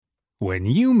When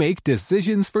you make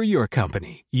decisions for your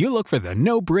company, you look for the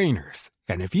no-brainers.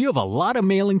 And if you have a lot of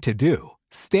mailing to do,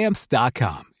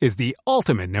 Stamps.com is the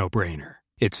ultimate no-brainer.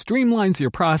 It streamlines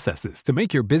your processes to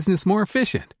make your business more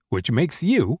efficient, which makes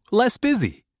you less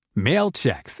busy. Mail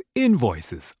checks,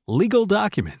 invoices, legal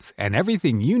documents, and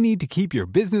everything you need to keep your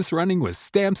business running with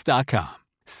Stamps.com.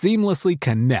 Seamlessly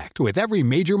connect with every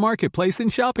major marketplace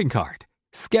and shopping cart.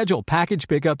 Schedule package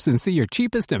pickups and see your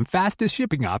cheapest and fastest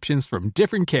shipping options from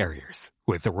different carriers,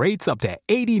 with rates up to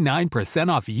 89%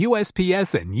 off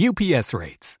USPS and UPS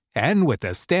rates. And with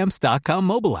the Stamps.com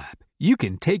mobile app, you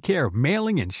can take care of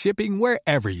mailing and shipping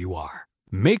wherever you are.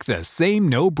 Make the same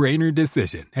no-brainer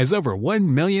decision as over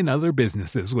 1 million other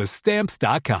businesses with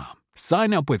Stamps.com.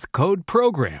 Sign up with code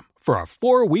PROGRAM for a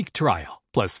 4-week trial,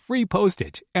 plus free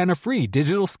postage and a free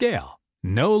digital scale.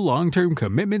 No long-term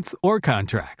commitments or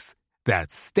contracts.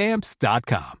 That's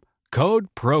Stamps.com. Code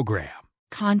PROGRAM.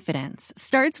 Confidence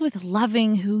starts with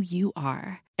loving who you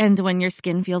are. And when your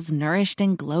skin feels nourished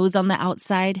and glows on the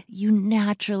outside, you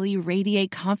naturally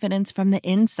radiate confidence from the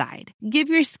inside. Give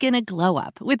your skin a glow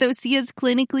up with Osea's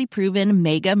clinically proven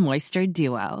Mega Moisture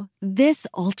Duo. This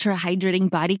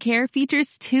ultra-hydrating body care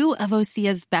features 2 of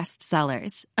Osea's best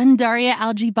sellers, Undaria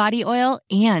Algae Body Oil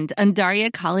and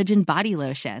Undaria Collagen Body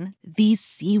Lotion. These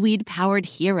seaweed-powered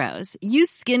heroes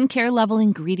use skincare-level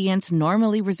ingredients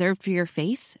normally reserved for your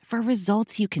face for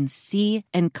results you can see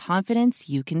and confidence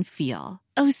you can feel.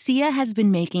 Osea has been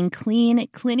making clean,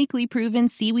 clinically proven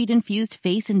seaweed-infused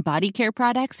face and body care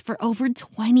products for over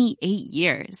 28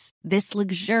 years. This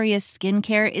luxurious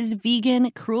skincare is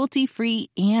vegan,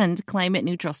 cruelty-free, and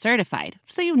climate-neutral certified,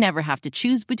 so you never have to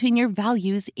choose between your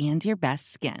values and your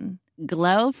best skin.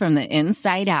 Glow from the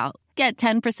inside out. Get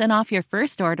 10% off your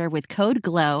first order with code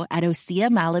GLOW at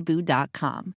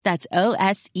OseaMalibu.com. That's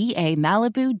OSEA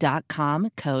Malibu.com,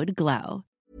 code GLOW.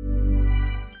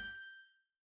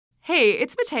 Hey,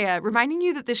 it's Matea, reminding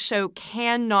you that this show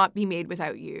cannot be made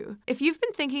without you. If you've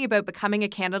been thinking about becoming a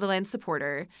Canadaland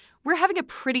supporter, we're having a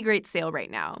pretty great sale right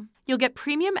now. You'll get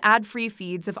premium ad-free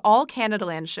feeds of all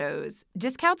Canadaland shows,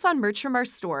 discounts on merch from our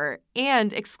store,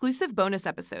 and exclusive bonus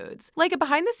episodes, like a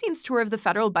behind-the-scenes tour of the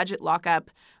federal budget lockup,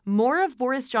 more of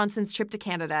Boris Johnson's trip to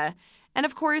Canada, and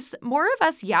of course, more of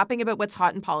us yapping about what's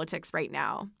hot in politics right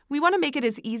now. We want to make it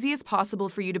as easy as possible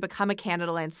for you to become a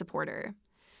Canadaland supporter.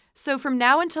 So from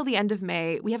now until the end of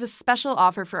May, we have a special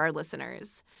offer for our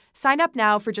listeners. Sign up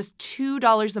now for just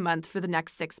 $2 a month for the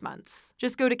next 6 months.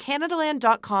 Just go to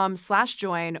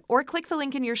canadaland.com/join or click the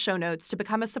link in your show notes to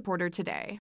become a supporter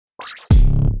today.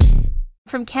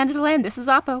 From Canadaland, this is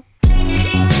Oppo.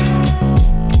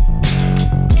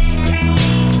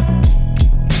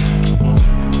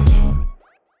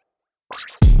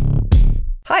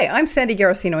 Hi, I'm Sandy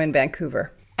Garosino in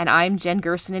Vancouver. And I'm Jen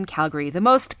Gerson in Calgary, the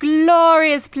most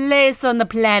glorious place on the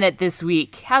planet this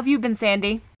week. How have you been,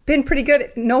 Sandy? Been pretty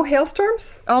good. No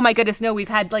hailstorms? Oh my goodness, no. We've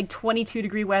had like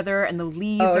 22-degree weather and the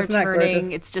leaves are turning.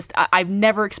 Gorgeous? It's just, I've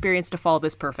never experienced a fall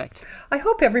this perfect. I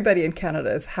hope everybody in Canada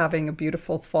is having a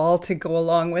beautiful fall to go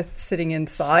along with sitting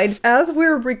inside. As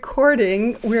we're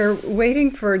recording, we're waiting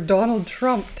for Donald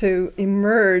Trump to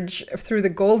emerge through the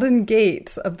golden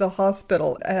gates of the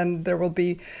hospital. And there will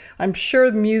be, I'm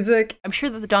sure, music. I'm sure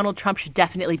that Donald Trump should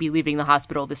definitely be leaving the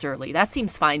hospital this early. That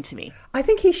seems fine to me. I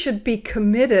think he should be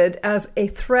committed as a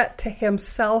threat to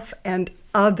himself and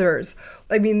others.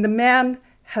 I mean, the man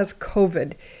has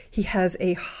COVID. He has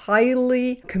a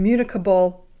highly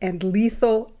communicable and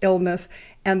lethal illness,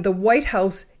 and the White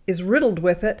House is riddled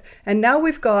with it. And now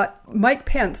we've got Mike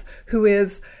Pence, who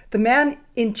is the man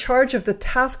in charge of the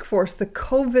task force, the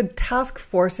COVID task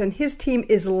force, and his team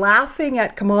is laughing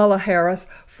at Kamala Harris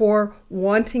for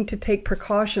wanting to take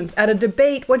precautions at a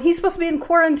debate when he's supposed to be in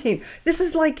quarantine. This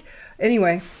is like,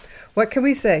 anyway, what can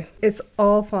we say? It's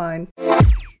all fine.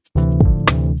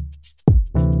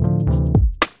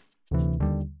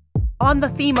 On the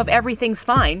theme of everything's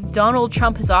fine, Donald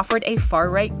Trump has offered a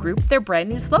far-right group their brand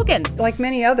new slogan. Like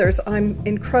many others, I'm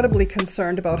incredibly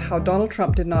concerned about how Donald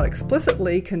Trump did not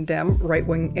explicitly condemn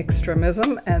right-wing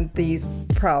extremism and these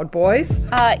Proud Boys.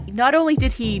 Not only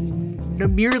did he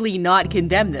merely not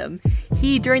condemn them,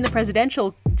 he, during the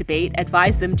presidential debate,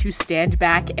 advised them to stand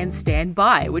back and stand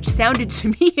by, which sounded to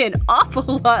me an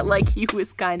awful lot like he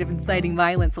was kind of inciting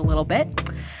violence a little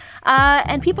bit.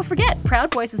 And people forget,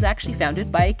 Proud Boys was actually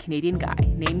founded by a Canadian guy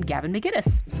named Gavin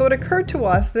McInnes. So it occurred to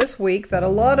us this week that a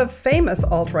lot of famous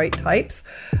alt-right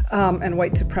types and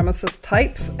white supremacist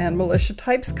types and militia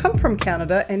types come from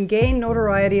Canada and gain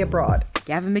notoriety abroad.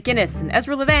 Gavin McInnes and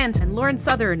Ezra Levant and Lauren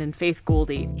Southern and Faith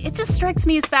Goldie. It just strikes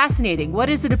me as fascinating.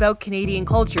 What is it about Canadian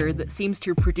culture that seems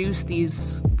to produce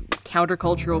these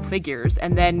countercultural figures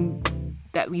and then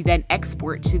that we then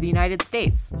export to the United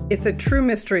States. It's a true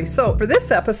mystery. So for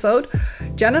this episode,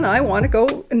 Jen and I want to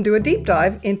go and do a deep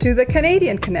dive into the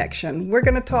Canadian connection. We're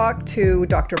going to talk to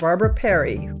Dr. Barbara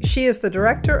Perry. She is the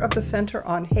director of the Centre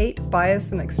on Hate,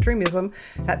 Bias and Extremism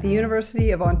at the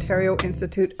University of Ontario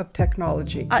Institute of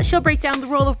Technology. She'll break down the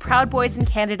role of Proud Boys in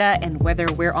Canada and whether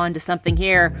we're onto something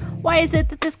here. Why is it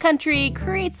that this country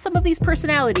creates some of these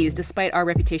personalities despite our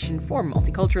reputation for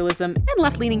multiculturalism and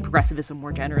left-leaning progressivism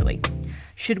more generally?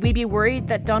 Should we be worried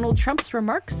that Donald Trump's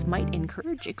remarks might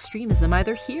encourage extremism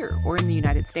either here or in the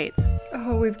United States?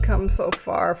 Oh, we've come so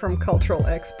far from cultural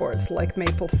exports like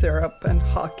maple syrup and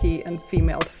hockey and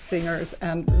female singers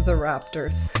and the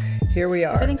Raptors. Here we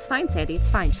are. Everything's fine, Sandy. It's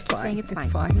fine. Just keep saying it's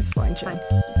fine. It's fine. It's fine, Jen.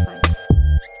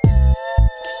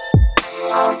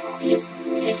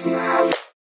 It's fine.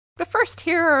 But first,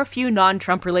 here are a few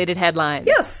non-Trump related headlines.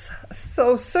 Yes.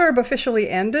 So CERB officially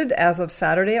ended as of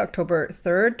Saturday, October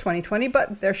 3rd, 2020,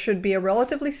 but there should be a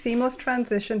relatively seamless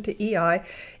transition to EI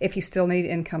if you still need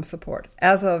income support.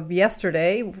 As of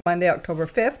yesterday, Monday, October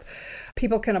 5th,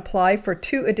 people can apply for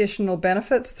 2 additional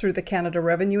benefits through the Canada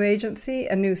Revenue Agency,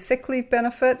 a new sick leave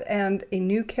benefit and a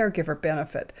new caregiver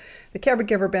benefit. The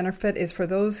caregiver benefit is for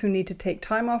those who need to take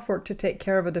time off work to take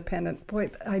care of a dependent.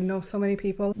 Boy, I know so many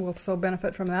people will so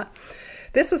benefit from that.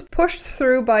 This was pushed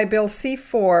through by Bill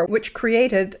C-4, which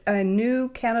created a new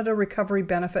Canada Recovery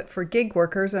benefit for gig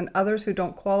workers and others who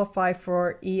don't qualify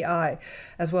for EI,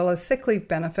 as well as sick leave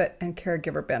benefit and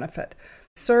caregiver benefit.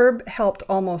 CERB helped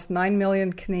almost 9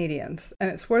 million Canadians, and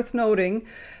it's worth noting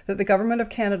that the Government of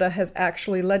Canada has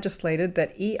actually legislated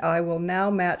that EI will now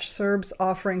match CERB's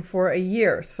offering for a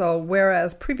year. So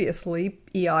whereas previously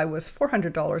EI was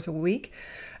 $400 a week,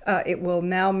 it will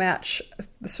now match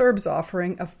the CERB's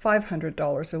offering of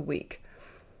 $500 a week.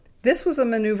 This was a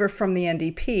maneuver from the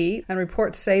NDP, and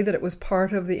reports say that it was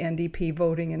part of the NDP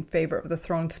voting in favour of the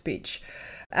throne speech.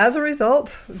 As a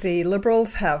result, the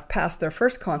Liberals have passed their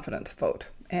first confidence vote,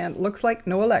 and looks like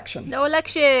no election. No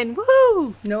election!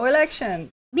 Woohoo! No election.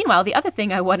 Meanwhile, the other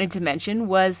thing I wanted to mention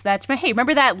was that, hey,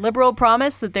 remember that Liberal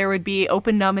promise that there would be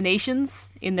open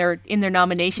nominations in their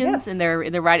nominations, yes. in their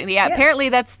writing? Yeah, yes. Apparently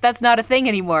that's not a thing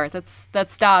anymore. That's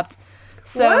stopped.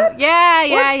 So what? Yeah.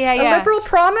 A Liberal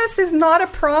promise is not a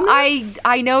promise?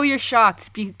 I know you're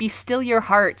shocked. Be still your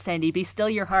heart, Sandy. Be still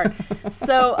your heart.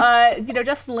 So,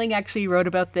 Justin Ling actually wrote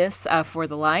about this for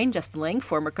The Line. Justin Ling,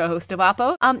 former co-host of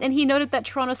Oppo. And he noted that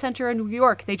Toronto Centre and New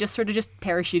York, they just sort of just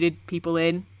parachuted people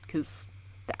in because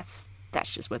that's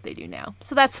just what they do now.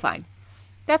 So that's fine.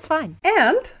 That's fine.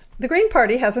 And the Green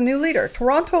Party has a new leader,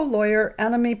 Toronto lawyer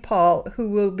Annamie Paul, who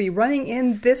will be running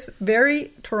in this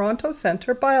very Toronto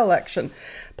Centre by-election.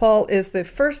 Paul is the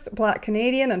first Black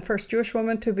Canadian and first Jewish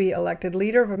woman to be elected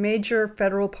leader of a major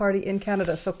federal party in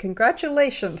Canada. So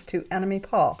congratulations to Annamie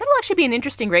Paul. That'll actually be an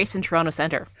interesting race in Toronto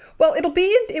Centre. Well, it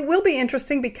will be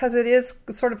interesting because it is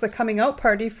sort of the coming out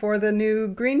party for the new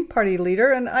Green Party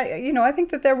leader, and I think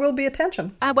that there will be a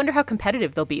tension. I wonder how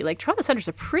competitive they'll be. Like, Toronto Centre's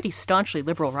a pretty staunchly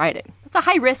Liberal riding. It's a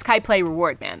high risk, high play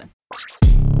reward, man.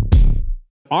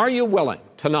 Are you willing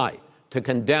tonight to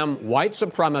condemn white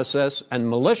supremacists and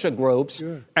militia groups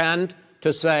and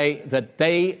to say that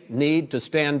they need to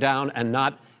stand down and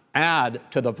not add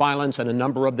to the violence in a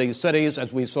number of these cities,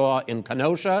 as we saw in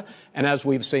Kenosha and as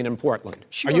we've seen in Portland?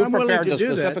 Sure, are you I'm prepared to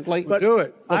do specifically that, do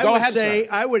it? Well, go ahead, sir.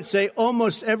 I would say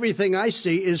almost everything I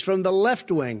see is from the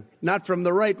left wing, not from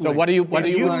the right wing. So what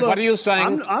are you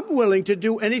saying? I'm willing to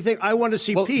do anything. I want to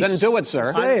see peace. Then do it,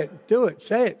 sir. Say it. Do it.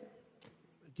 Say it.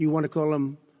 Do you want to call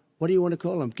them? What do you want to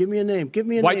call them? Give me a name. Give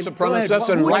me a white name. Supremacists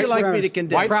and who would right you like me to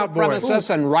condemn? White supremacists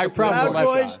and right Proud militia.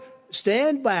 Boys,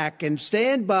 stand back and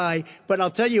stand by. But I'll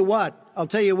tell you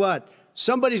what.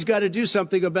 Somebody's got to do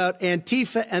something about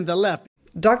Antifa and the left.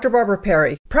 Dr. Barbara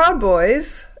Perry. Proud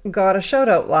Boys got a shout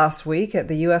out last week at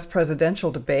the U.S. presidential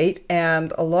debate,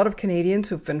 and a lot of Canadians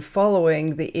who've been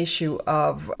following the issue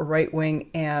of right-wing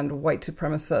and white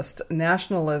supremacist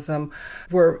nationalism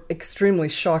were extremely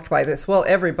shocked by this. Well,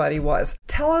 everybody was.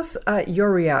 Tell us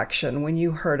your reaction when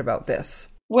you heard about this.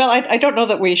 Well, I don't know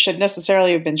that we should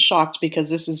necessarily have been shocked because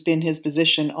this has been his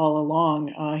position all along.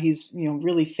 He's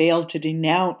really failed to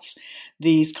denounce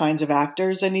these kinds of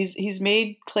actors, and he's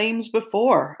made claims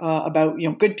before about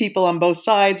good people on both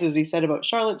sides, as he said about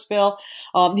Charlottesville.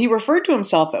 He referred to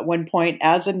himself at one point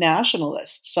as a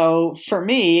nationalist. So for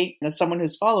me, as someone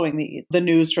who's following the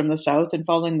news from the South and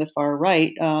following the far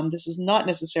right, this is not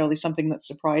necessarily something that's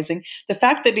surprising. The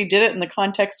fact that he did it in the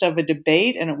context of a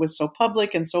debate and it was so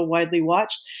public and so widely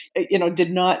watched,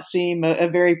 did not seem a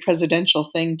very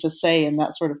presidential thing to say in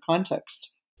that sort of context.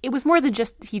 It was more than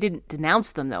just he didn't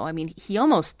denounce them, though. I mean, he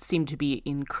almost seemed to be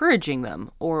encouraging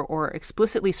them or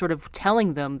explicitly sort of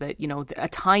telling them that, a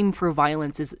time for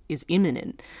violence is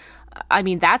imminent. I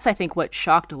mean, that's, I think, what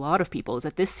shocked a lot of people, is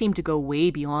that this seemed to go way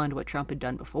beyond what Trump had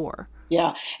done before.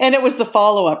 Yeah. And it was the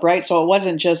follow-up, right? So it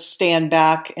wasn't just stand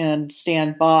back and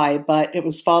stand by, but it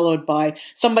was followed by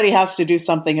somebody has to do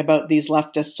something about these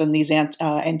leftists and these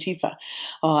Antifa.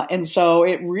 And so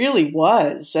it really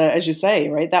was, as you say,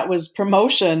 right? That was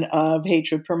promotion of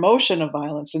hatred, promotion of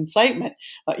violence, incitement.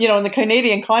 In the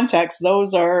Canadian context,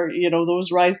 those are, those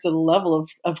rise to the level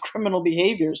of criminal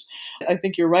behaviors. I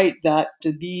think you're right that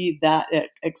to be that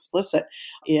explicit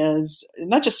is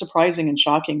not just surprising and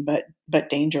shocking, but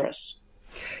dangerous.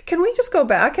 Can we just go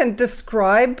back and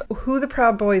describe who the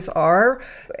Proud Boys are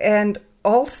and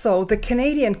also the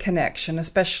Canadian connection,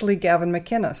 especially Gavin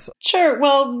McInnes? Sure.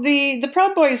 Well, the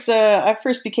Proud Boys, I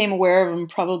first became aware of them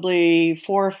probably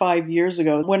 4 or 5 years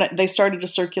ago when they started to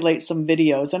circulate some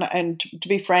videos. And to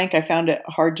be frank, I found it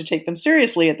hard to take them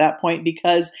seriously at that point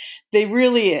because they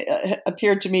really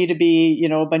appeared to me to be,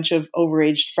 a bunch of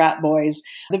overaged frat boys.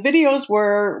 The videos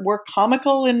were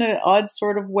comical in an odd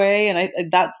sort of way.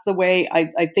 And that's the way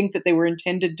I think that they were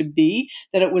intended to be,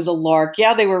 that it was a lark.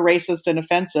 Yeah, they were racist and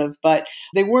offensive, but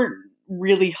they weren't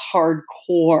really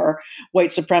hardcore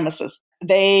white supremacists.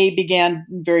 They began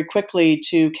very quickly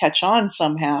to catch on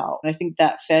somehow. And I think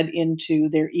that fed into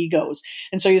their egos.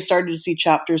 And so you started to see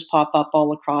chapters pop up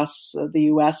all across the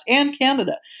US and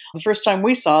Canada. The first time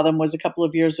we saw them was a couple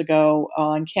of years ago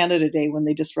on Canada Day when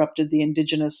they disrupted the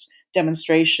Indigenous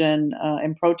demonstration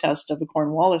and protest of the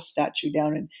Cornwallis statue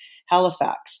down in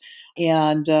Halifax.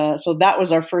 And so that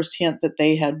was our first hint that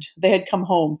they had come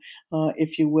home,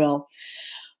 if you will.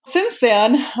 Since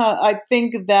then, I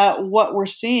think that what we're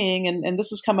seeing, and this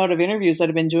has come out of interviews that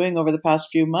I've been doing over the past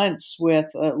few months with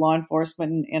law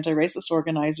enforcement and anti-racist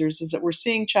organizers, is that we're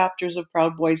seeing chapters of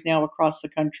Proud Boys now across the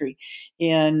country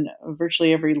in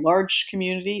virtually every large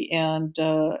community and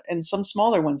some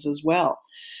smaller ones as well.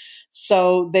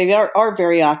 So they are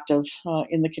very active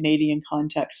in the Canadian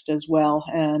context as well.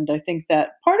 And I think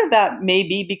that part of that may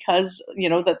be because,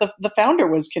 that the founder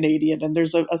was Canadian and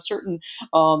there's a certain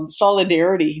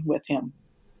solidarity with him.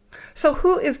 So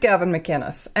who is Gavin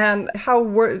McInnes and how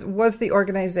was the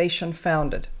organization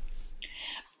founded?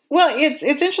 Well, it's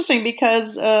interesting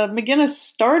because McInnes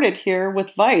started here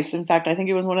with Vice. In fact, I think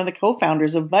he was one of the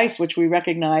co-founders of Vice, which we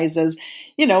recognize as,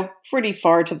 pretty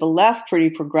far to the left,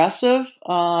 pretty progressive,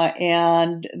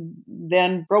 and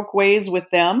then broke ways with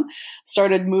them,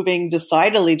 started moving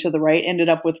decidedly to the right, ended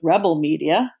up with Rebel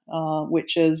Media,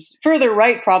 which is further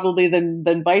right probably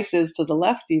than Vice is to the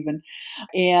left even,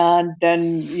 and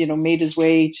then, made his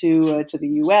way to the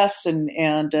U.S. and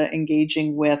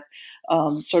engaging with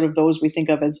sort of those we think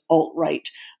of as alt-right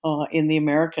in the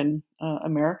American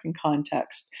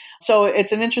context. So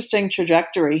it's an interesting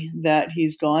trajectory that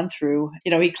he's gone through.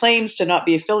 He claims to not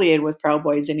be affiliated with Proud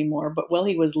Boys anymore, but while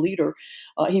he was leader,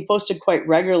 he posted quite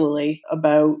regularly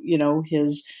about,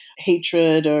 his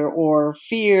hatred or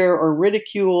fear or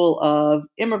ridicule of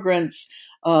immigrants,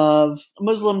 of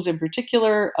Muslims in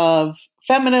particular, of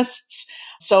feminists.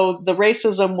 So the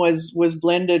racism was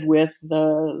blended with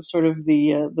the sort of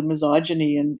the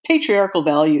misogyny and patriarchal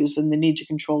values and the need to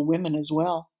control women as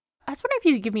well. I was wondering if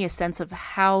you could give me a sense of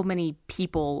how many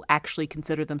people actually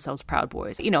consider themselves Proud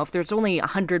Boys. If there's only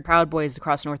 100 Proud Boys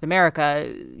across North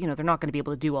America, they're not going to be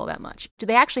able to do all that much. Do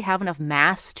they actually have enough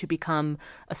mass to become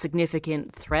a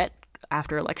significant threat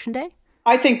after Election Day?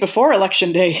 I think before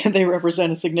Election Day, they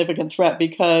represent a significant threat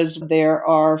because there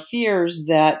are fears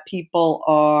that people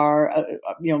are,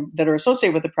 that are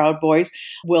associated with the Proud Boys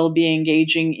will be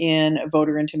engaging in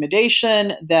voter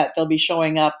intimidation, that they'll be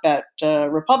showing up at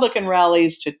Republican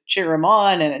rallies to cheer them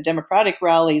on and at Democratic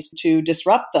rallies to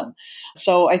disrupt them.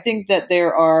 So I think that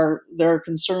there are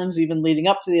concerns even leading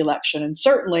up to the election. And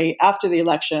certainly after the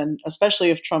election,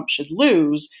 especially if Trump should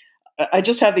lose, I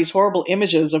just have these horrible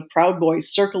images of Proud Boys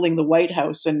circling the White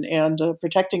House and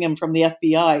protecting him from the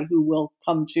FBI, who will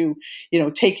come to,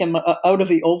 take him out of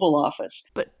the Oval Office.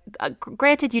 But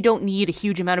granted, you don't need a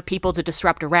huge amount of people to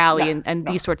disrupt a rally and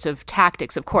these sorts of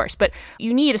tactics, of course, but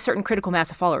you need a certain critical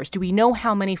mass of followers. Do we know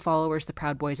how many followers the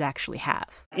Proud Boys actually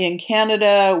have? In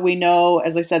Canada, we know,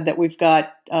 as I said, that we've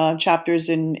got chapters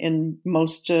in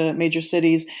most major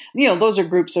cities. Those are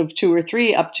groups of 2 or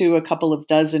 3 up to a couple of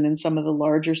dozen in some of the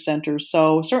larger centers supporters.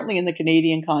 So certainly in the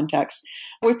Canadian context,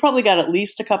 we've probably got at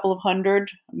least a couple of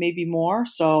hundred, maybe more.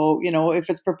 So, if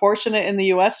it's proportionate in the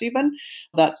US even,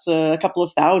 that's a couple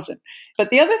of thousand. But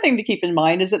the other thing to keep in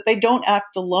mind is that they don't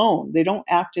act alone. They don't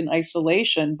act in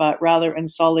isolation, but rather in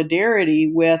solidarity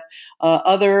with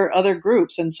other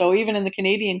groups. And so even in the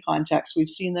Canadian context, we've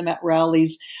seen them at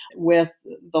rallies with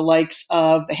the likes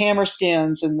of the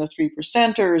Hammerskins and the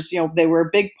 3%ers. They were a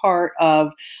big part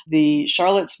of the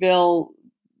Charlottesville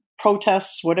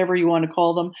protests, whatever you want to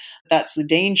call them. That's the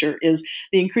danger, is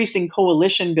the increasing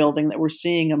coalition building that we're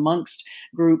seeing amongst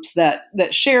groups that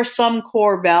share some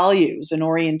core values and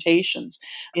orientations.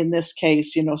 In this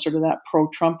case, sort of that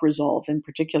pro-Trump resolve in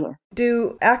particular.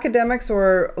 Do academics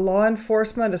or law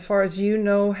enforcement, as far as you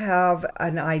know, have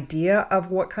an idea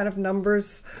of what kind of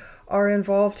numbers are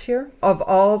involved here of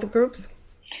all the groups?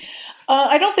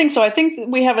 I don't think so. I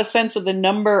think we have a sense of the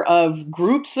number of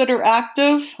groups that are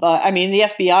active. The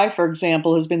FBI, for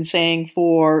example, has been saying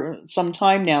for some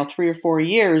time now, 3 or 4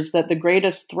 years, that the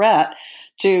greatest threat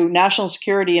to national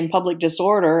security and public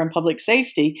disorder and public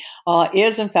safety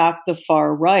is, in fact, the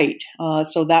far right.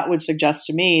 So that would suggest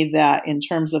to me that in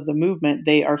terms of the movement,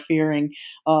 they are fearing,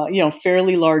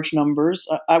 fairly large numbers.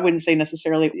 I wouldn't say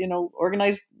necessarily,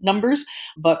 organized numbers,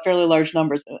 but fairly large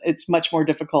numbers. It's much more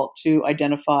difficult to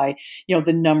identify,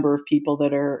 the number of people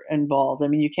that are involved.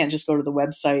 You can't just go to the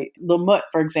website. Le Mout,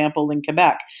 for example, in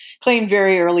Quebec, claimed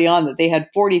very early on that they had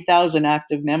 40,000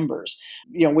 active members,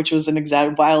 which was an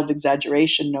wild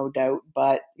exaggeration, no doubt.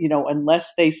 But,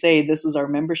 unless they say this is our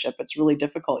membership, it's really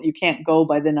difficult. You can't go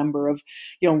by the number of,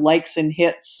 likes and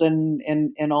hits and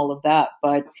all of that.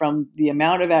 But from the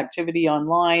amount of activity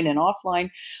online and offline,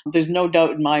 there's no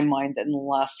doubt in my mind that in the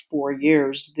last 4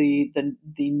 years, the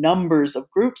numbers of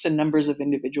groups and numbers of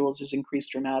individuals has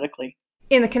increased dramatically.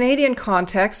 In the Canadian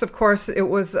context, of course, it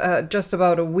was just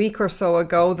about a week or so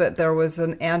ago that there was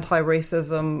an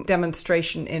anti-racism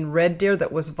demonstration in Red Deer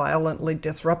that was violently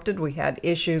disrupted. We had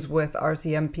issues with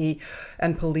RCMP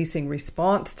and policing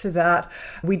response to that.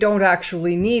 We don't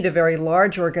actually need a very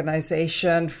large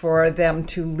organization for them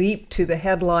to leap to the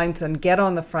headlines and get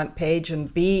on the front page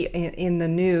and be in the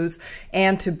news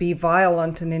and to be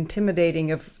violent and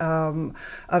intimidating of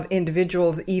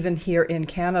individuals even here in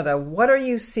Canada. What are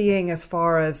you seeing as far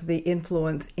as the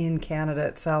influence in Canada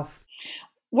itself?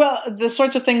 Well, the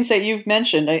sorts of things that you've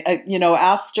mentioned,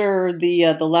 after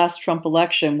the last Trump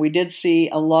election, we did see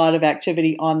a lot of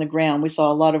activity on the ground. We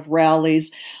saw a lot of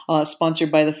rallies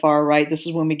sponsored by the far right. This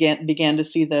is when we began to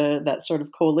see that sort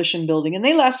of coalition building, and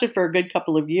they lasted for a good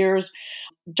couple of years.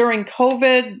 During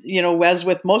COVID, as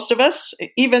with most of us,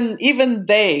 even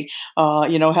they,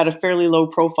 had a fairly low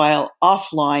profile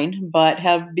offline, but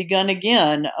have begun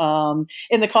again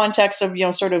in the context of,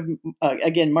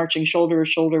 again, marching shoulder to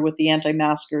shoulder with the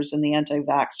anti-maskers and the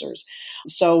anti-vaxxers.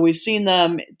 So we've seen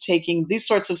them taking these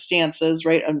sorts of stances,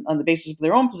 right, on the basis of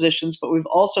their own positions, but we've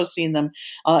also seen them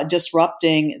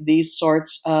disrupting these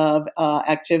sorts of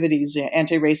activities,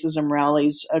 anti-racism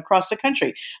rallies across the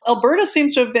country. Alberta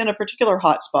seems to have been a particular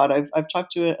hotspot. I've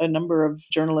talked to a number of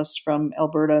journalists from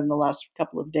Alberta in the last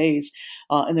couple of days,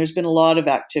 and there's been a lot of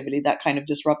activity, that kind of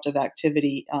disruptive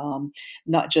activity,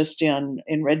 not just in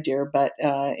Red Deer, but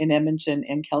in Edmonton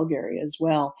and Calgary as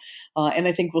well. And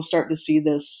I think we'll start to see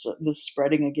this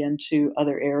spreading again to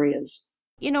other areas.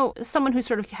 Someone who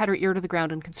sort of had her ear to the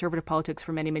ground in conservative politics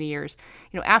for many, many years,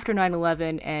 after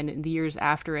 9/11 and the years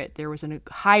after it, there was a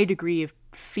high degree of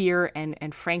fear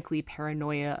and frankly,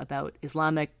 paranoia about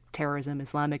Islamic terrorism,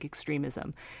 Islamic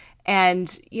extremism.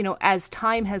 And, as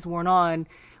time has worn on,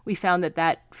 we found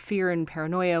that fear and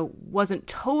paranoia wasn't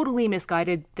totally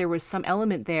misguided. There was some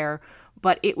element there,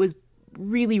 but it was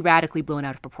really radically blown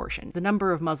out of proportion. The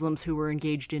number of Muslims who were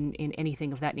engaged in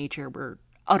anything of that nature were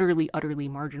utterly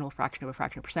marginal, fraction of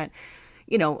a percent.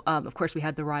 Of course, we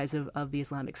had the rise of the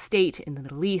Islamic State in the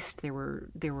Middle East. There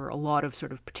were a lot of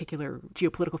sort of particular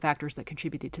geopolitical factors that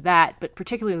contributed to that, but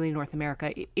particularly in North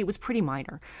America, it was pretty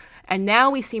minor. And now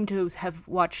we seem to have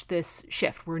watched this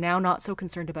shift. We're now not so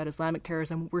concerned about Islamic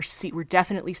terrorism. We're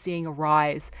definitely seeing a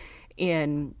rise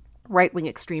in right-wing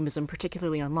extremism,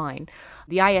 particularly online.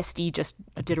 The ISD just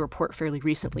did a report fairly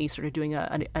recently, sort of doing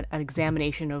an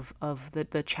examination of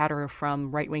the chatter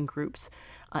from right-wing groups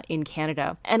in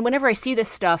Canada. And whenever I see this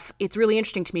stuff, it's really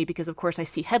interesting to me because, of course, I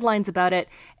see headlines about it,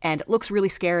 and it looks really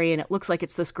scary, and it looks like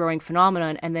it's this growing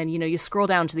phenomenon. And then, you scroll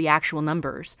down to the actual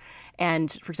numbers.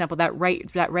 And, for example, that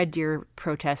Red Deer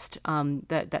protest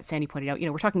that Sandy pointed out,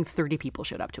 we're talking 30 people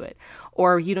showed up to it.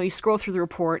 Or, you scroll through the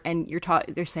report, and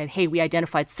they're saying, hey, we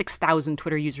identified 6,000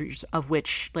 Twitter users, of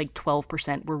which,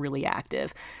 12% were really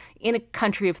active. in a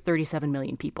country of 37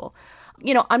 million people.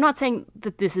 I'm not saying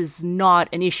that this is not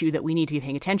an issue that we need to be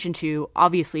paying attention to.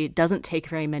 Obviously, it doesn't take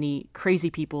very many crazy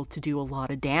people to do a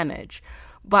lot of damage.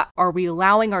 But are we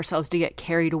allowing ourselves to get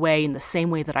carried away in the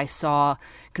same way that I saw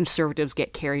conservatives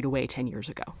get carried away 10 years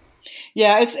ago?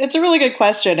 Yeah, it's a really good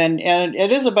question, and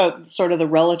it is about sort of the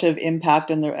relative impact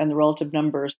and the relative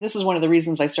numbers. This is one of the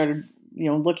reasons I started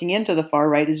looking into the far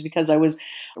right, is because I was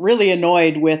really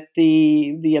annoyed with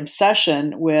the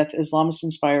obsession with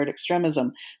Islamist-inspired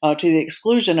extremism to the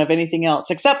exclusion of anything else,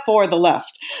 except for the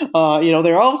left.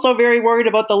 They're also very worried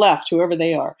about the left, whoever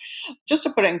they are. Just to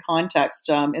put it in context,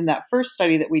 in that first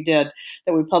study that we did,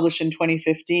 that we published in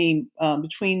 2015,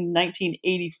 between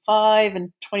 1985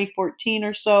 and 2014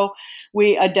 or so,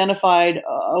 we identified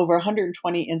over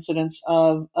 120 incidents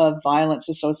of violence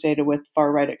associated with far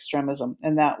right extremism,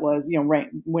 and that was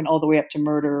went all the way up to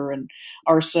murder and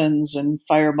arsons and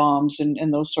firebombs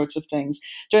and those sorts of things.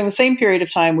 During the same period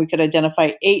of time, we could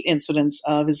identify 8 incidents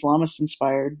of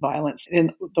Islamist-inspired violence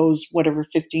in those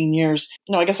 15 years.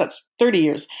 No, I guess that's 30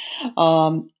 years.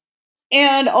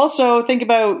 And also think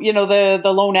about, the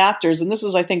lone actors. And this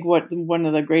is, I think, what one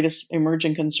of the greatest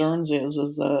emerging concerns is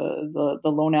the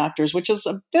lone actors, which is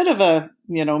a bit of a,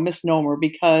 misnomer,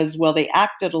 because, they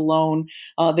acted alone.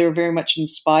 They were very much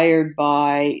inspired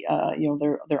by,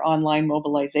 their online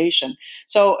mobilization.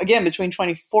 So again, between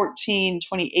 2014,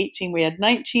 2018, we had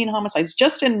 19 homicides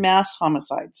just in mass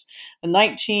homicides,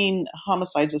 19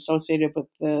 homicides associated with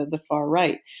the far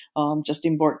right.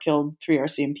 Justine Bork killed 3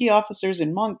 RCMP officers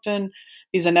in Moncton.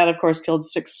 Bizanet, of course, killed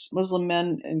 6 Muslim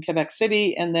men in Quebec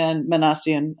City, and then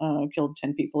Manassian killed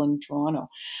 10 people in Toronto.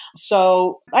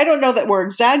 So I don't know that we're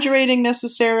exaggerating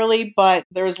necessarily, but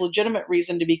there is legitimate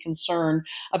reason to be concerned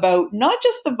about not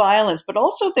just the violence, but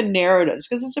also the narratives,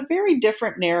 because it's a very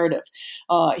different narrative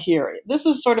here. This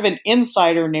is sort of an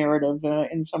insider narrative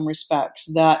in some respects,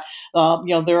 that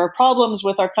there are problems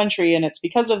with our country, and it's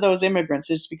because of those immigrants.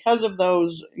 It's because of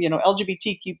those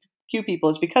LGBTQ people.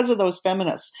 It's because of those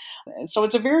feminists. So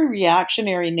it's a very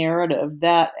reactionary narrative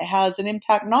that has an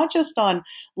impact not just on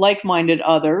like-minded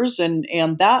others and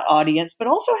that audience, but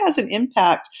also has an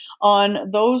impact on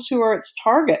those who are its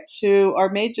targets, who are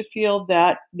made to feel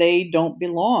that they don't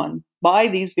belong by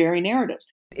these very narratives.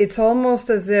 It's almost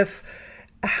as if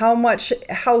how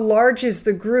large is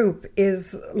the group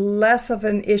is less of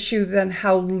an issue than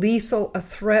how lethal a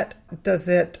threat does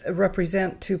it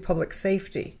represent to public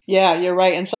safety. Yeah, you're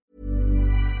right. And so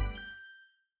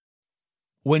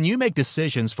when you make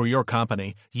decisions for your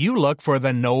company, you look for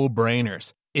the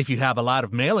no-brainers. If you have a lot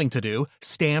of mailing to do,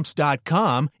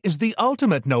 Stamps.com is the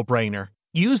ultimate no-brainer.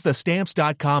 Use the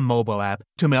Stamps.com mobile app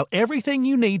to mail everything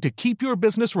you need to keep your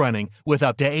business running with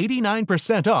up to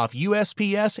 89% off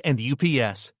USPS and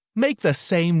UPS. Make the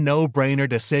same no-brainer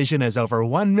decision as over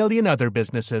 1 million other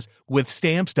businesses with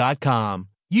Stamps.com.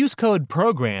 Use code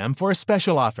PROGRAM for a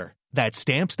special offer. That's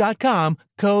Stamps.com,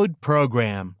 code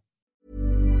PROGRAM.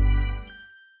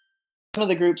 Some of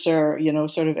the groups are,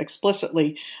 sort of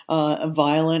explicitly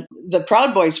violent. The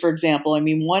Proud Boys, for example,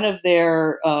 one of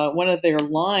their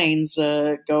lines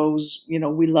goes,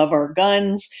 we love our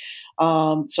guns.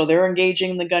 So they're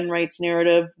engaging in the gun rights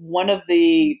narrative. One of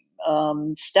the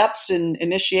steps in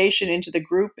initiation into the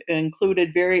group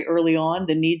included very early on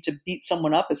the need to beat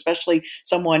someone up, especially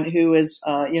someone who is,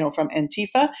 from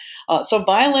Antifa. So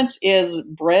violence is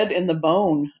bred in the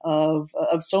bone of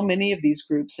so many of these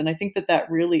groups, and I think that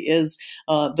really is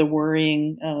the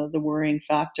worrying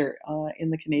factor in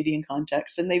the Canadian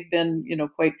context. And they've been,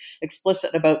 quite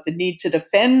explicit about the need to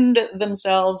defend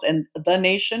themselves and the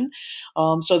nation,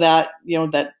 so that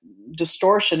that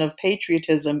distortion of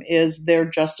patriotism is their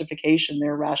justification,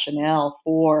 their rationale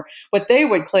for what they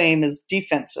would claim is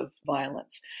defensive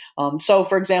violence. So,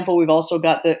 for example, we've also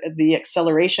got the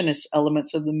accelerationist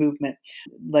elements of the movement,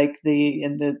 like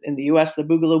in the U.S. the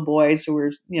Boogaloo Boys, who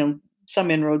were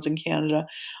some inroads in Canada,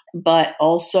 but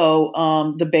also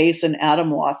the Base and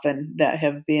Atomwaffen that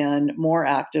have been more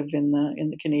active in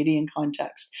the Canadian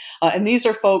context. And these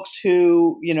are folks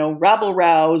who, rabble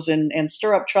rouse and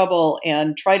stir up trouble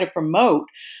and try to promote,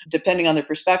 depending on their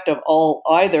perspective,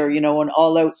 either an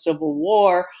all-out civil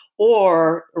war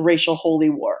or a racial holy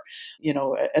war,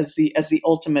 as the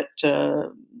ultimate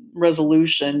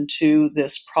resolution to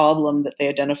this problem that they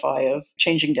identify of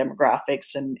changing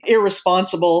demographics and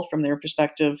irresponsible, from their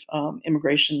perspective,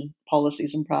 immigration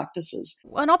policies and practices.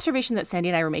 An observation that Sandy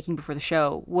and I were making before the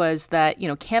show was that,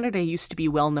 Canada used to be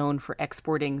well known for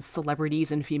exporting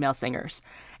celebrities and female singers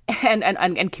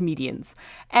and comedians.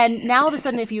 And now all of a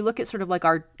sudden, if you look at sort of like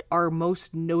our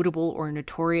most notable or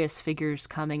notorious figures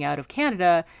coming out of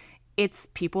Canada, it's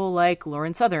people like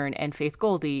Lauren Southern and Faith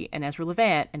Goldy and Ezra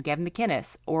Levant and Gavin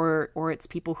McInnes, or it's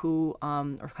people who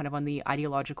are kind of on the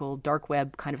ideological dark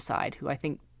web kind of side, who I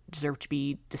think deserve to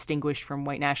be distinguished from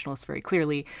white nationalists very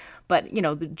clearly. But, you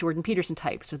know, the Jordan Peterson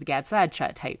types or the Gad Saad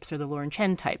types or the Lauren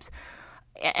Chen types.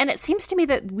 And it seems to me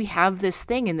that we have this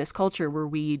thing in this culture where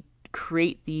we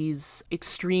create these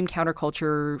extreme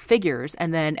counterculture figures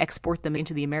and then export them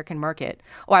into the American market.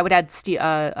 Oh, I would add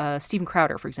Steven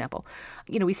Crowder, for example.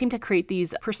 You know, we seem to create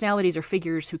these personalities or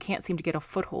figures who can't seem to get a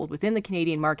foothold within the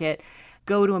Canadian market,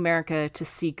 go to America to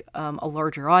seek a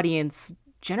larger audience,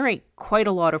 generate quite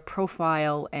a lot of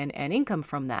profile and income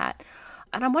from that.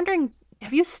 And I'm wondering,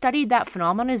 have you studied that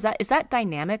phenomenon? Is that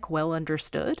dynamic well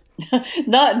understood?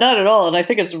 Not at all. And I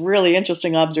think it's a really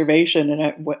interesting observation.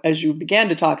 And as you began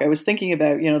to talk, I was thinking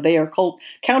about, you know, they are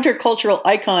countercultural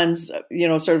icons, you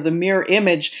know, sort of the mirror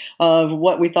image of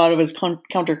what we thought of as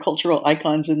countercultural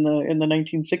icons in the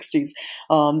 1960s.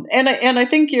 And I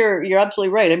think you're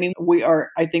absolutely right. I mean, we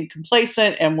are, I think,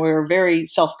 complacent, and we're very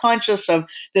self-conscious of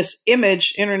this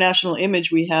image, international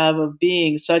image we have of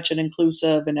being such an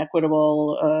inclusive and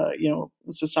equitable, you know,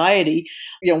 society.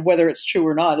 You know, whether it's true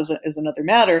or not is another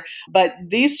matter. But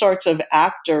these sorts of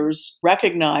actors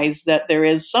recognize that there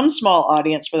is some small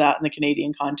audience for that in the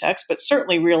Canadian context, but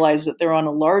certainly realize that they're on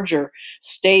a larger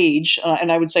stage.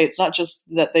 And I would say it's not just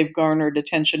that they've garnered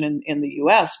attention in the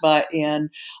US, but in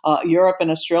Europe and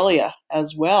Australia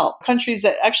as well. Countries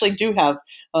that actually do have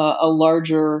a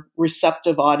larger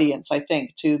receptive audience, I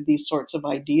think, to these sorts of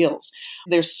ideals.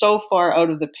 They're so far out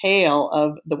of the pale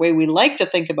of the way we like to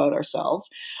think about ourselves,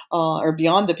 or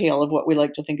beyond the pale of what we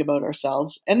like to think about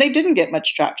ourselves. And they didn't get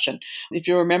much traction. If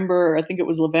you remember, I think it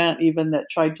was Levant even that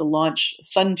tried to launch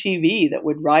Sun TV that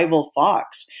would rival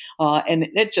Fox. And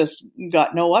it just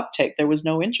got no uptake. There was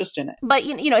no interest in it. But,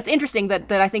 you know, it's interesting that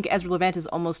I think Ezra Levant is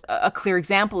almost a clear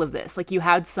example of this. Like, you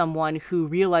had someone who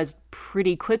realized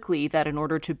pretty quickly that in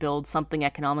order to build something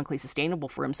economically sustainable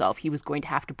for himself, he was going to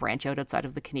have to branch out outside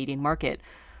of the Canadian market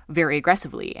very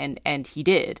aggressively, and he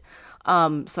did.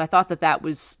 So I thought that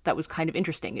was kind of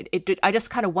interesting. I just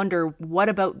kind of wonder, what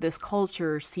about this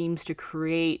culture seems to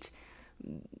create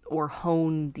or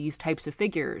hone these types of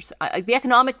figures? The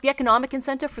economic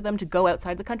incentive for them to go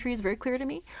outside the country is very clear to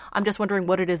me. I'm just wondering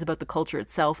what it is about the culture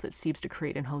itself that seems to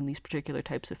create and hone these particular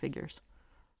types of figures.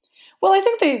 Well, I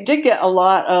think they did get a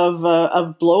lot of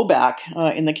blowback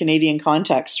in the Canadian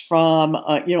context from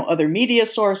other media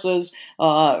sources,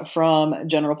 from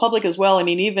general public as well. I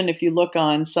mean, even if you look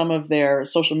on some of their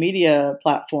social media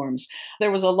platforms, there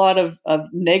was a lot of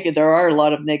negative. There are a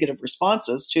lot of negative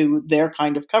responses to their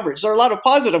kind of coverage. There are a lot of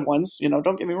positive ones, you know.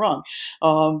 Don't get me wrong,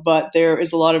 but there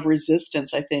is a lot of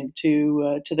resistance, I think,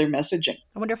 to their messaging.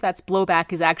 I wonder if that's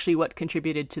blowback is actually what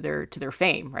contributed to their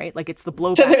fame, right? Like, it's the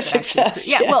blowback to their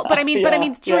success. Yeah, well, but I mean,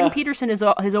 Jordan Peterson has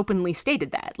openly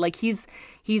stated that. Like, he's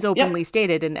openly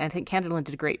stated, and I think Canadaland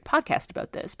did a great podcast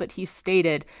about this, but he's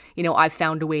stated, you know, I've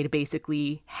found a way to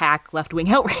basically hack left-wing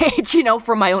outrage, you know,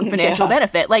 for my own financial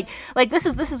benefit. Like this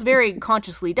is very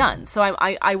consciously done. So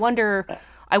I wonder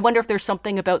if there's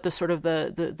something about the sort of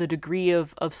the degree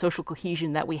of social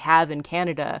cohesion that we have in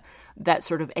Canada that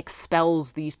sort of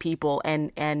expels these people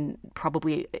and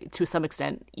probably to some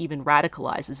extent even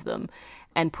radicalizes them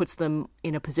and puts them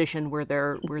in a position where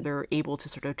they're able to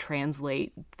sort of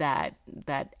translate that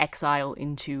exile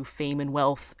into fame and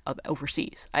wealth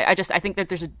overseas. I think that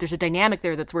there's a dynamic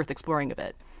there that's worth exploring a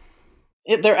bit.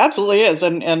 There absolutely is,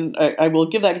 and I will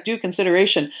give that due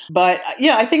consideration. But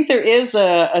yeah, I think there is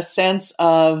a sense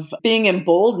of being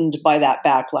emboldened by that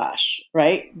backlash,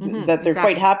 right? Mm-hmm, that they're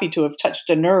quite happy to have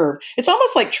touched a nerve. It's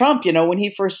almost like Trump, you know, when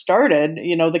he first started,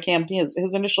 you know, the campaign,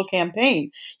 his initial campaign.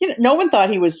 You know, no one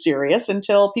thought he was serious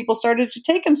until people started to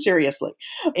take him seriously,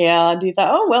 and he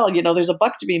thought, oh well, you know, there's a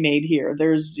buck to be made here.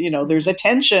 There's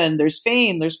attention, there's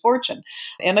fame, there's fortune,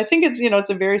 and I think it's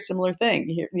a very similar thing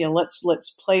here. You know,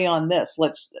 let's play on this.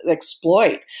 Let's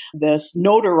exploit this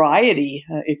notoriety,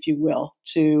 if you will,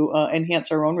 to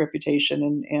enhance our own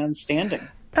reputation and standing.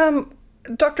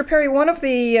 Dr. Perry, one of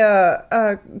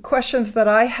the questions that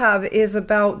I have is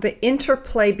about the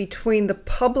interplay between the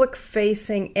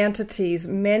public-facing entities,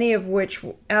 many of which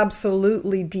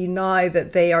absolutely deny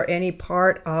that they are any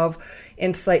part of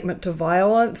incitement to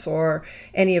violence or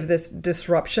any of this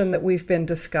disruption that we've been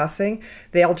discussing.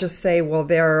 They'll just say, well,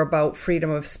 they're about freedom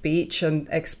of speech and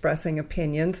expressing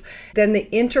opinions. Then the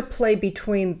interplay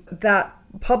between that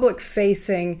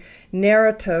public-facing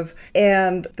narrative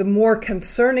and the more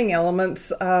concerning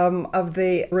elements of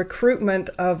the recruitment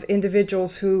of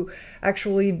individuals who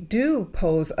actually do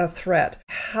pose a threat.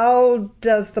 How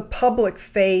does the public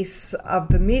face of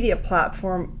the media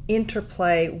platform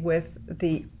interplay with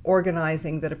the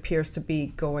organizing that appears to be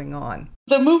going on?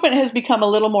 The movement has become a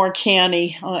little more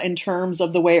canny in terms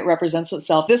of the way it represents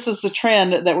itself. This is the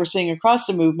trend that we're seeing across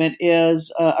the movement,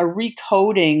 is a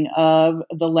recoding of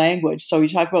the language. So you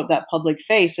talk about that public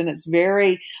face, and it's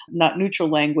very not neutral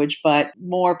language, but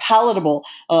more palatable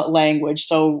language.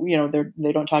 So,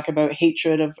 they don't talk about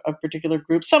hatred of particular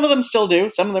groups. Some of them still do.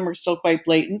 Some of them are still quite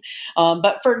blatant.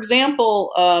 But for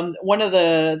example, one of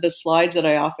the slides that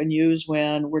I often use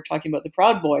when we're talking about the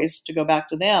Proud Boys, to go back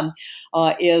to them,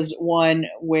 is one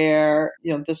where,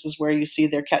 this is where you see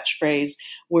their catchphrase: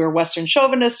 "We're Western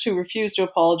chauvinists who refuse to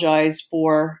apologize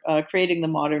for creating the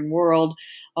modern world."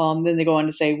 Then they go on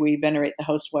to say, "We venerate the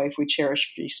housewife, we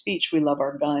cherish free speech, we love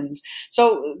our guns."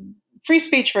 So free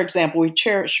speech, for example, we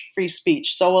cherish free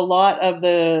speech. So a lot of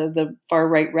the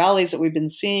far-right rallies that we've been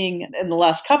seeing in the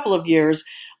last couple of years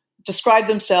describe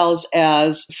themselves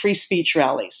as free speech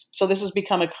rallies. So this has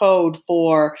become a code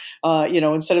for,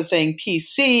 instead of saying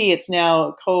PC, it's now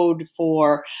a code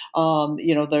for,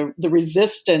 the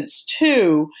resistance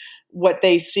to what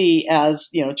they see as,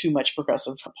 too much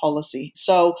progressive policy.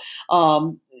 So,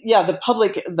 the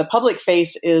public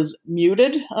face is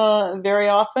muted very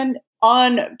often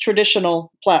on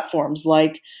traditional platforms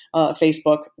like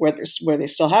Facebook, where they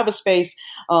still have a space,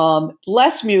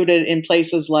 less muted in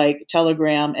places like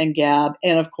Telegram and Gab,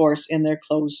 and of course in their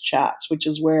closed chats, which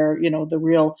is where the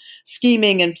real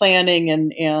scheming and planning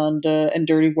and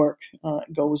dirty work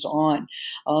goes on.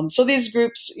 So these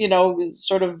groups,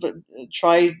 sort of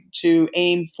try to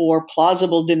aim for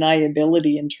plausible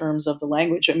deniability in terms of the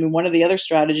language. I mean, one of the other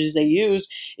strategies they use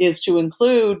is to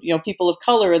include, people of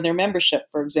color in their membership,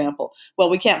 for example. Well,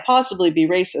 we can't possibly be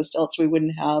racist, else we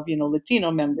wouldn't have,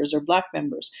 Latino members or Black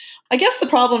members. I guess the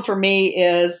problem for me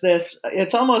is this: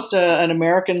 it's almost an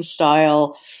American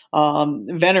style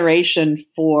veneration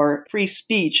for free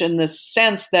speech, in the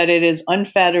sense that it is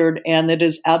unfettered and it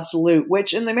is absolute,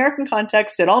 which in the American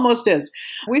context, it almost is.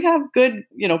 We have good,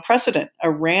 precedent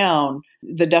around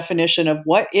the definition of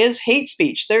what is hate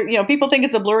speech. There, people think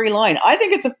it's a blurry line. I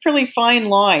think it's a pretty fine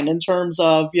line in terms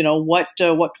of,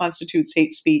 what constitutes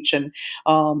hate speech and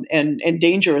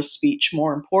dangerous speech,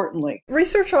 more importantly.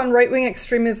 Research on right-wing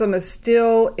extremism is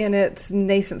still in its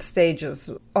nascent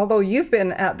stages. Although you've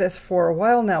been at this for a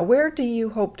while now, where do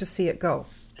you hope to see it go?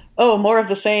 Oh, more of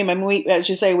the same. I mean, as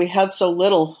you say, we have so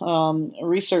little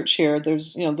research here.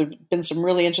 There's been some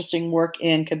really interesting work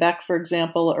in Quebec, for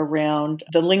example, around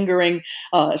the lingering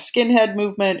skinhead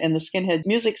movement and the skinhead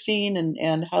music scene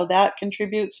and how that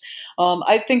contributes.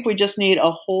 I think we just need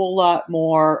a whole lot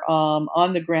more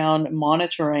on the ground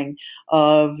monitoring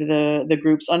of the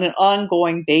groups on an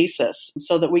ongoing basis,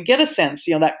 so that we get a sense,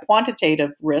 that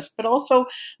quantitative risk, but also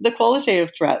the qualitative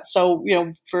threat. So,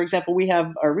 for example, we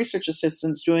have our research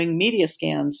assistants doing media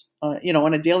scans,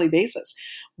 on a daily basis.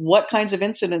 What kinds of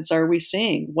incidents are we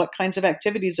seeing? What kinds of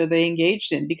activities are they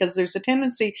engaged in? Because there's a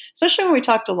tendency, especially when we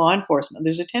talk to law enforcement,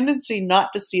 there's a tendency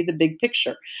not to see the big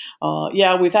picture.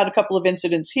 We've had a couple of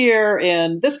incidents here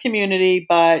in this community,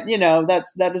 but, that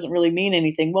doesn't really mean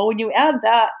anything. Well, when you add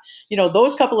that,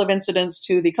 those couple of incidents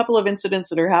to the couple of incidents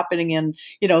that are happening in,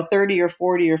 30 or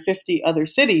 40 or 50 other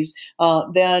cities,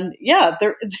 then,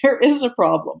 there is a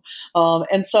problem.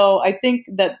 And so I think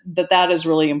that is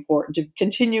really important, to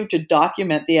continue to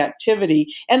document the activity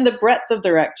and the breadth of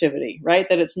their activity, right?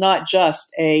 That it's not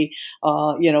just an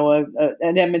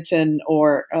Edmonton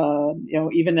or,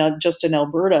 even just an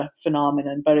Alberta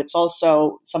phenomenon, but it's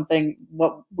also something,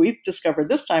 what we've discovered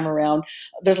this time around,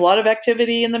 there's a lot of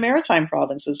activity in the Maritime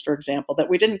provinces, for example, that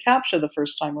we didn't capture the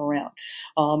first time around.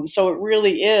 So it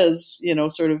really is,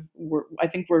 I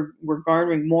think we're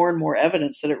garnering more and more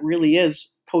evidence that it really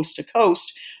is coast to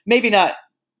coast, maybe not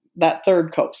that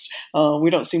third coast. We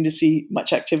don't seem to see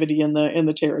much activity in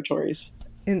the territories.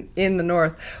 In the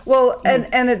north. Well,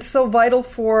 and it's so vital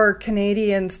for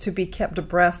Canadians to be kept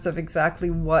abreast of exactly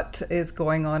what is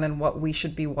going on and what we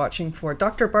should be watching for.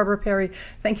 Dr. Barbara Perry,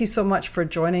 thank you so much for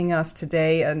joining us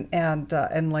today and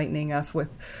enlightening us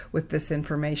with this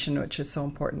information, which is so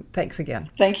important. Thanks again.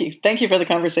 Thank you. Thank you for the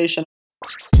conversation.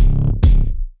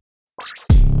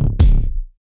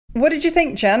 What did you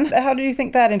think, Jen? How did you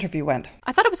think that interview went?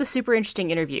 I thought it was a super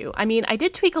interesting interview. I mean, I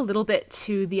did tweak a little bit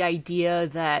to the idea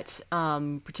that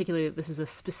particularly this is a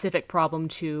specific problem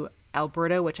to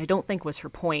Alberta, which I don't think was her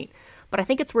point. But I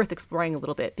think it's worth exploring a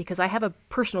little bit because I have a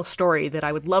personal story that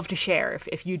I would love to share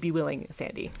if you'd be willing,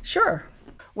 Sandy. Sure.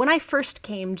 When I first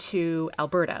came to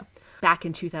Alberta back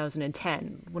in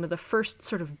 2010, one of the first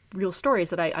sort of real stories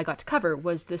that I got to cover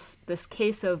was this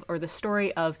case of, or the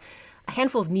story of a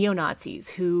handful of neo-Nazis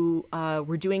who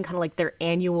were doing kind of like their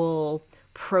annual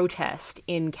protest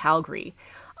in Calgary.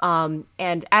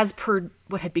 And as per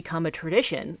what had become a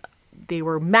tradition, they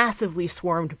were massively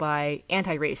swarmed by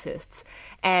anti-racists,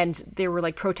 and there were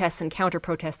like protests and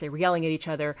counter-protests. They were yelling at each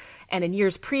other. And in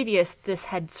years previous, this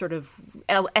had sort of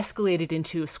escalated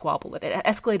into a squabble. It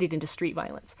escalated into street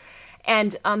violence.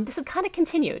 And this had kind of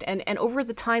continued. And over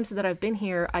the times that I've been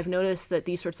here, I've noticed that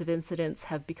these sorts of incidents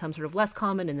have become sort of less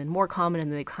common and then more common,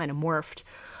 and then they kind of morphed.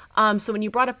 So when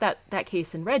you brought up that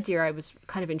case in Red Deer, I was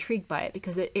kind of intrigued by it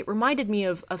because it reminded me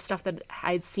of stuff that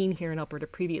I'd seen here in Alberta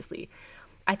previously.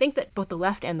 I think that both the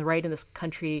left and the right in this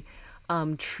country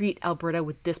treat Alberta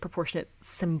with disproportionate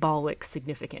symbolic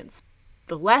significance.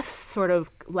 The left sort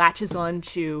of latches on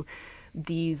to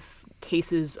these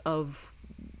cases of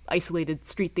isolated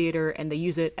street theater, and they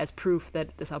use it as proof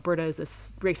that this Alberta is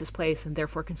this racist place and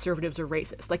therefore conservatives are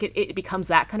racist. Like it becomes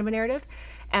that kind of a narrative.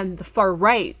 And the far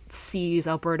right sees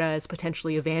Alberta as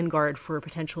potentially a vanguard for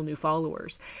potential new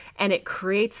followers. And it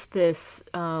creates this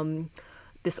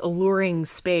this alluring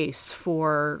space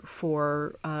for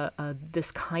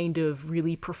this kind of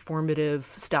really performative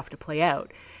stuff to play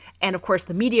out. And of course,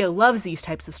 the media loves these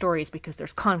types of stories because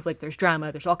there's conflict, there's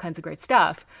drama, there's all kinds of great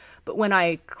stuff. But when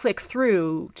I click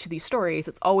through to these stories,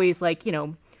 it's always like,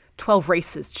 12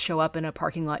 racists show up in a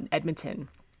parking lot in Edmonton.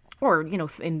 Or,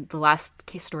 in the last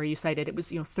case story you cited, it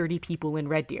was, 30 people in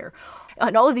Red Deer.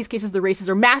 In all of these cases, the races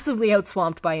are massively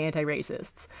outswamped by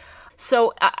anti-racists.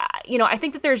 So, I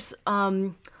think that there's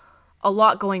a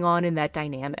lot going on in that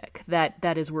dynamic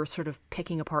that is worth sort of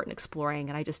picking apart and exploring.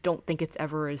 And I just don't think it's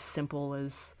ever as simple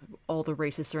as all the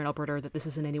racists are in Alberta, or that this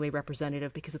is in any way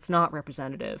representative, because it's not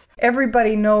representative.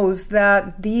 Everybody knows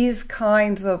that these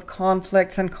kinds of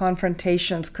conflicts and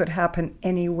confrontations could happen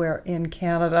anywhere in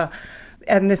Canada.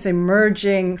 And this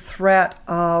emerging threat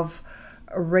of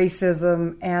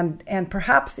racism and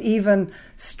perhaps even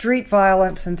street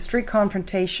violence and street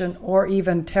confrontation or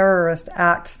even terrorist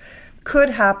acts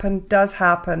could happen, does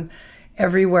happen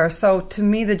everywhere. So to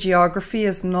me, the geography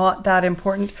is not that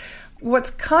important.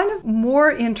 What's kind of more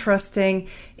interesting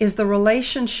is the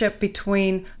relationship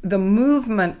between the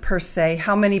movement per se,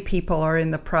 how many people are in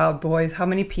the Proud Boys, how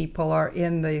many people are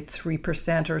in the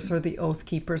 3%ers or the Oath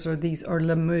Keepers or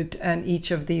Le Meute and each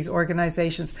of these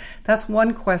organizations. That's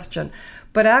one question.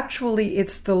 But actually,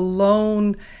 it's the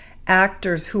lone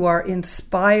actors who are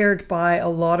inspired by a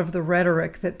lot of the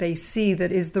rhetoric that they see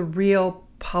that is the real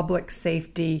public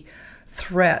safety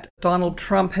threat. Donald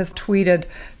Trump has tweeted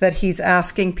that he's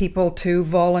asking people to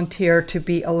volunteer to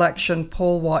be election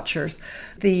poll watchers.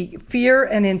 The fear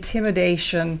and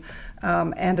intimidation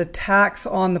and attacks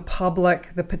on the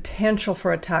public, the potential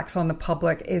for attacks on the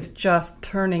public is just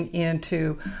turning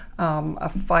into a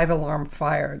 5-alarm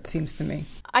fire, it seems to me.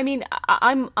 I mean,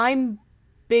 I'm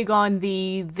big on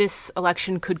this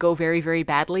election could go very, very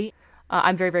badly.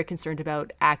 I'm very, very concerned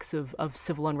about acts of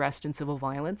civil unrest and civil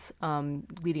violence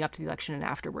leading up to the election and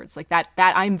afterwards. Like that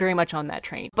I'm very much on that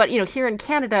train. But, here in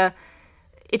Canada,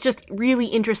 it's just really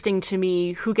interesting to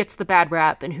me who gets the bad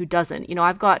rap and who doesn't.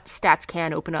 I've got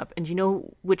StatsCan open up, and do you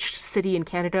know which city in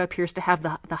Canada appears to have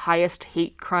the highest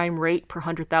hate crime rate per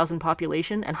 100,000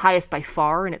 population, and highest by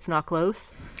far, and it's not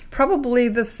close? Probably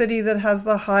the city that has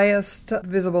the highest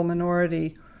visible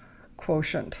minority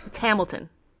quotient. It's Hamilton.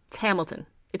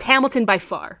 It's Hamilton by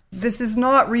far. This is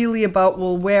not really about,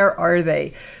 well, where are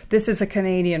they? This is a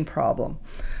Canadian problem.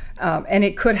 And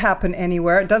it could happen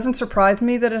anywhere. It doesn't surprise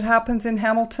me that it happens in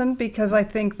Hamilton, because I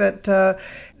think that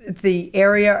the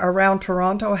area around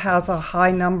Toronto has a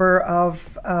high number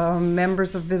of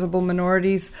members of visible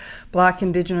minorities, Black,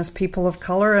 Indigenous people of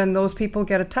color, and those people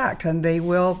get attacked and they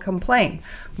will complain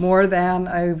more than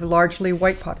a largely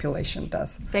white population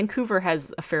does. Vancouver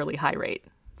has a fairly high rate.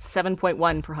 7.1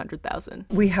 per 100,000.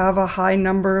 We have a high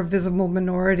number of visible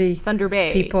minority Thunder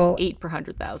Bay, people. 8 per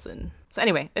 100,000. So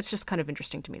anyway, it's just kind of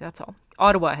interesting to me. That's all.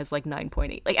 Ottawa has like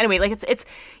 9.8.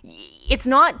 It's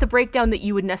not the breakdown that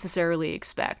you would necessarily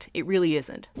expect. It really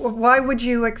isn't. Why would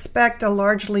you expect a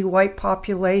largely white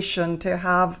population to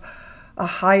have a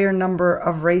higher number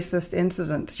of racist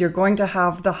incidents? You're going to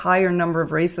have the higher number of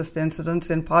racist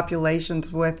incidents in populations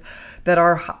that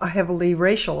are heavily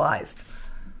racialized.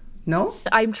 No?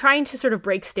 I'm trying to sort of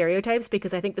break stereotypes,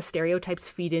 because I think the stereotypes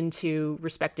feed into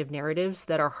respective narratives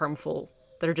that are harmful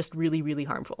that are just really, really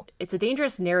harmful. It's a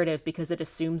dangerous narrative because it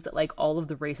assumes that like all of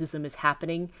the racism is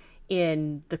happening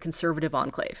in the conservative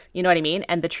enclave. You know what I mean?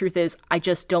 And the truth is, I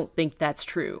just don't think that's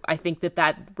true. I think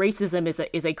that racism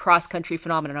is a cross-country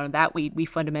phenomenon that we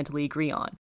fundamentally agree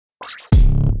on.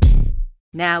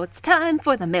 Now it's time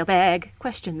for the mailbag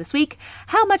question this week.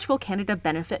 How much will Canada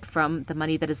benefit from the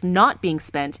money that is not being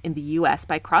spent in the U.S.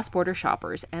 by cross-border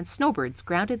shoppers and snowbirds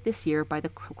grounded this year by the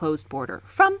closed border?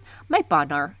 From Mike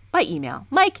Bodnar by email.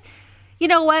 Mike, you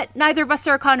know what? Neither of us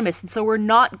are economists, and so we're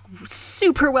not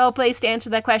super well placed to answer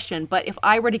that question. But if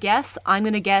I were to guess, I'm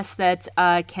going to guess that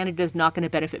Canada is not going to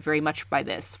benefit very much by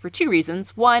this for two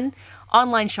reasons. One,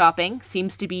 online shopping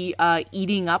seems to be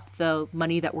eating up the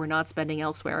money that we're not spending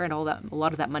elsewhere, and a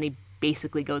lot of that money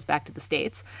basically goes back to the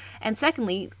States. And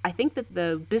secondly, I think that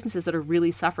the businesses that are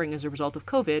really suffering as a result of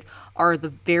COVID are the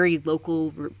very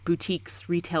local boutiques,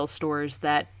 retail stores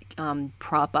that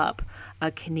prop up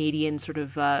a Canadian sort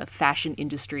of fashion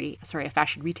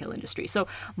retail industry. So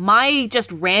my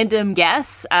just random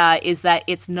guess is that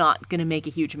it's not going to make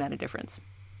a huge amount of difference.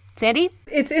 Sandy?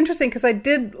 It's interesting because I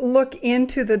did look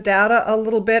into the data a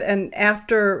little bit, and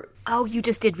after... Oh, you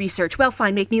just did research. Well,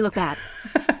 fine, make me look bad.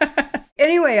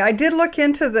 Anyway, I did look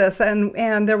into this,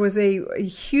 and there was a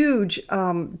huge,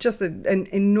 just an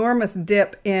enormous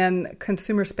dip in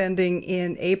consumer spending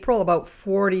in April, about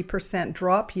 40%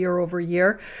 drop year over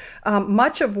year,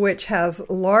 much of which has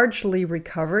largely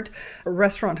recovered.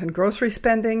 Restaurant and grocery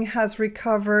spending has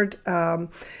recovered,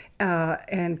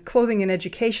 and clothing and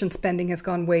education spending has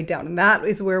gone way down. And that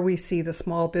is where we see the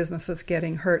small businesses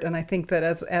getting hurt. And I think that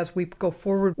as we go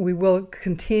forward, we will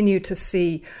continue to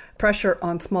see pressure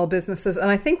on small businesses.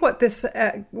 And I think what this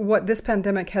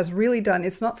pandemic has really done,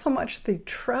 it's not so much the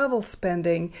travel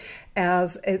spending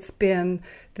as it's been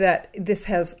that this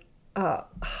has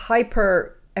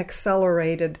hyper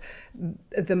accelerated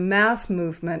the mass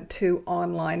movement to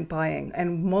online buying.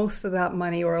 And most of that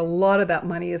money, or a lot of that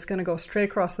money, is going to go straight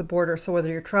across the border. So whether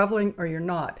you're traveling or you're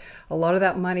not, a lot of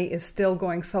that money is still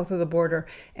going south of the border,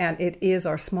 and it is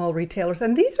our small retailers.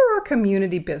 And these are our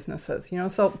community businesses,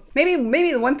 So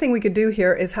maybe the one thing we could do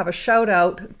here is have a shout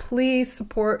out. Please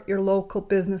support your local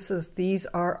businesses. These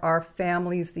are our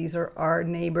families. These are our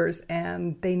neighbors,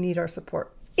 and they need our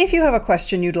support. If you have a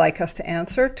question you'd like us to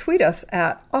answer, tweet us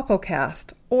at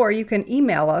OppoCast, or you can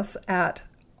email us at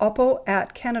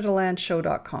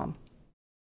oppo@canadalandshow.com.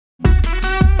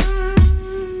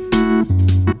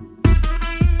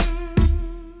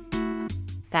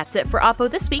 That's it for Oppo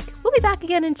this week. We'll be back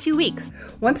again in 2 weeks.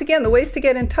 Once again, the ways to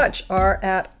get in touch are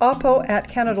at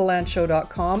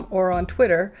oppo@canadalandshow.com or on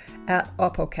Twitter at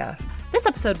OppoCast. This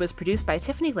episode was produced by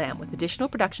Tiffany Lamb with additional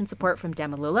production support from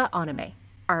Damalula Oname.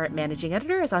 Our managing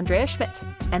editor is Andrea Schmidt,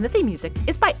 and the theme music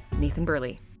is by Nathan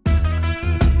Burley.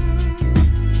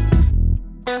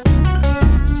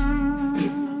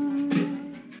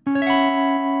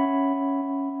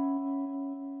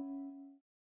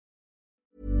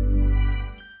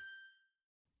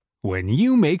 When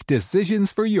you make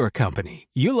decisions for your company,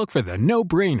 you look for the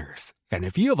no-brainers. And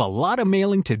if you have a lot of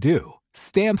mailing to do,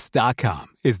 Stamps.com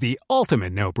is the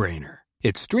ultimate no-brainer.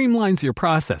 It streamlines your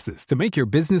processes to make your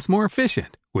business more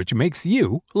efficient, which makes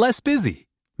you less busy.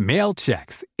 Mail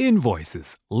checks,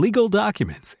 invoices, legal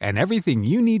documents, and everything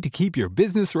you need to keep your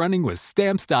business running with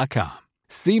Stamps.com.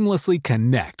 Seamlessly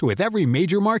connect with every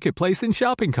major marketplace and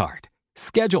shopping cart.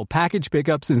 Schedule package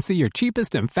pickups and see your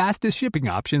cheapest and fastest shipping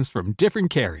options from different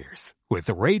carriers, with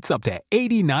rates up to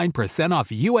 89%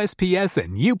 off USPS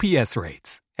and UPS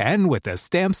rates. And with the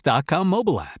Stamps.com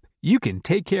mobile app, you can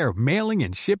take care of mailing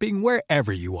and shipping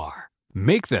wherever you are.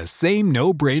 Make the same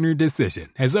no-brainer decision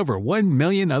as over 1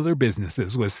 million other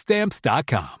businesses with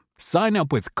Stamps.com. Sign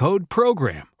up with code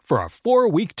PROGRAM for a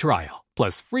 4-week trial,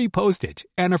 plus free postage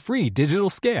and a free digital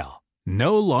scale.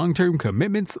 No long-term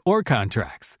commitments or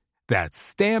contracts. That's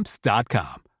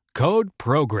Stamps.com. Code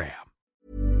PROGRAM.